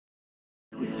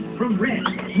from red,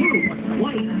 blue,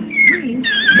 white, green,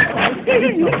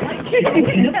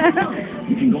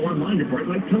 You can go online to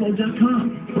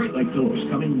brightlightpillow.com. Bright Light Pillows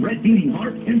come in Red Beating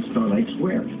Heart and Starlight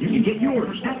Square. You can get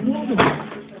yours at Walmart.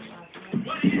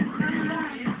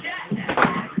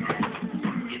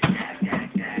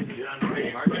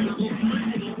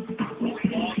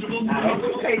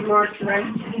 Okay, Mark, right?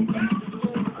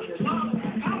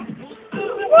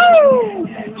 Woo!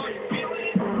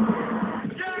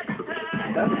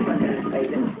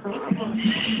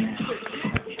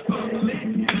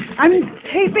 I'm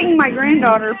taping my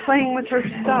granddaughter playing with her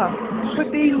stuff.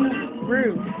 Quit being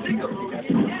rude.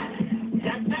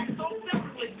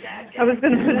 I was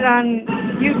going to put it on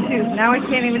YouTube. Now I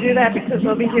can't even do that because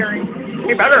they'll be hearing,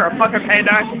 "You better a fucking pay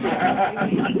that."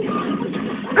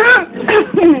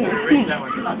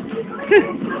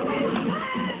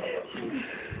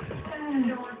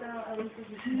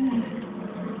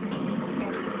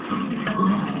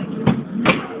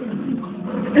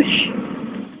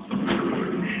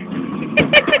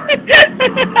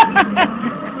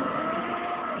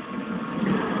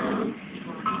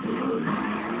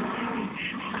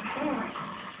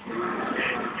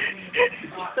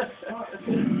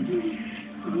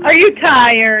 Are you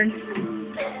tired?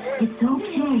 It's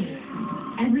okay.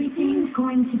 Everything's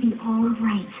going to be all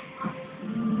right.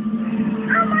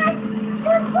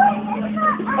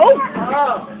 Oh!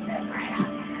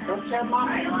 Don't tell Mom.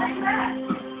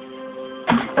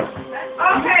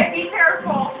 Okay, be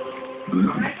careful.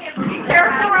 Be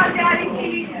careful around Daddy's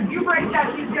feet. You break that,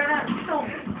 he's gonna kill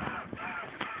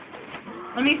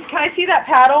me. Can I see that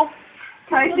paddle?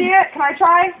 Can I see it? Can I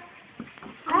try?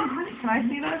 Can I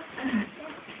see this?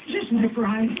 Just my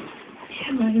bride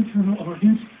and my internal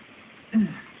organs.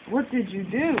 What did you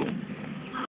do?